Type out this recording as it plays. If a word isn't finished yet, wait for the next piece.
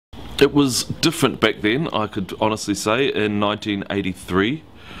It was different back then, I could honestly say. In 1983,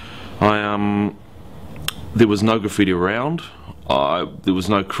 there was no graffiti around. There was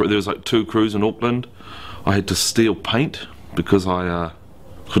like 2 crews in Auckland. I had to steal paint because I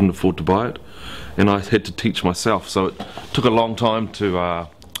couldn't afford to buy it, and I had to teach myself, so it took a long time to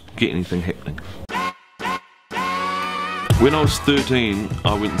get anything happening. When I was 13,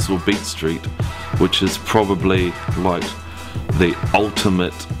 I went and saw Beat Street, which is probably like the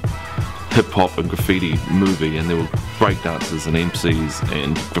ultimate hip-hop and graffiti movie, and there were breakdancers and MCs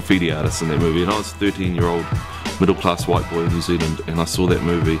and graffiti artists in that movie, and I was a 13-year-old middle-class white boy in New Zealand, and I saw that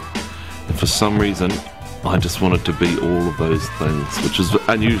movie, and for some reason I just wanted to be all of those things, which is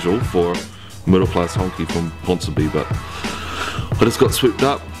unusual for a middle-class honky from Ponsonby, but I just got swept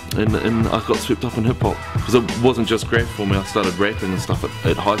up, and I got swept up in hip-hop, because it wasn't just graph for me. I started rapping and stuff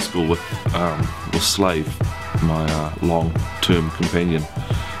at high school with Slave, my long-term companion,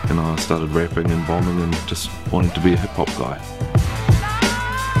 and I started rapping and bombing and just wanting to be a hip-hop guy.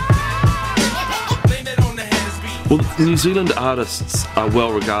 Well, New Zealand artists are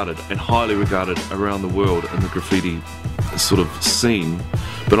well regarded and highly regarded around the world in the graffiti sort of scene,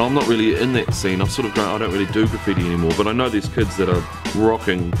 but I'm not really in that scene. I've sort of grown, I don't really do graffiti anymore, but I know these kids that are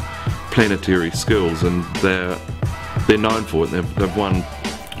rocking planetary skills, and they're known for it. They've won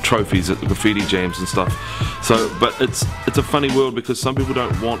trophies at the graffiti jams and stuff. So, but it's a funny world because some people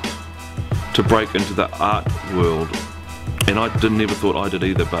don't want to break into the art world, and I never thought I did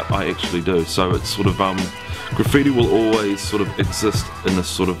either, but I actually do. So it's sort of graffiti will always sort of exist in this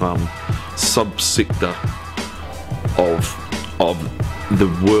sort of subsector of the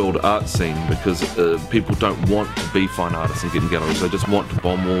world art scene, because people don't want to be fine artists and get in galleries. They just want to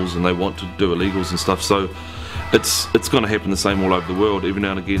bomb walls and they want to do illegals and stuff. So it's going to happen the same all over the world. Every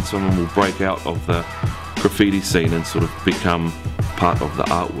now and again someone will break out of the graffiti scene and sort of become part of the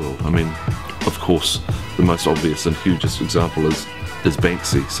art world. I mean, of course, the most obvious and hugest example is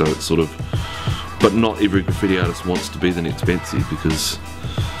Banksy. So it's sort of, but not every graffiti artist wants to be the next Banksy because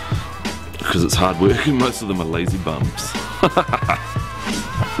it's hard work and most of them are lazy bums.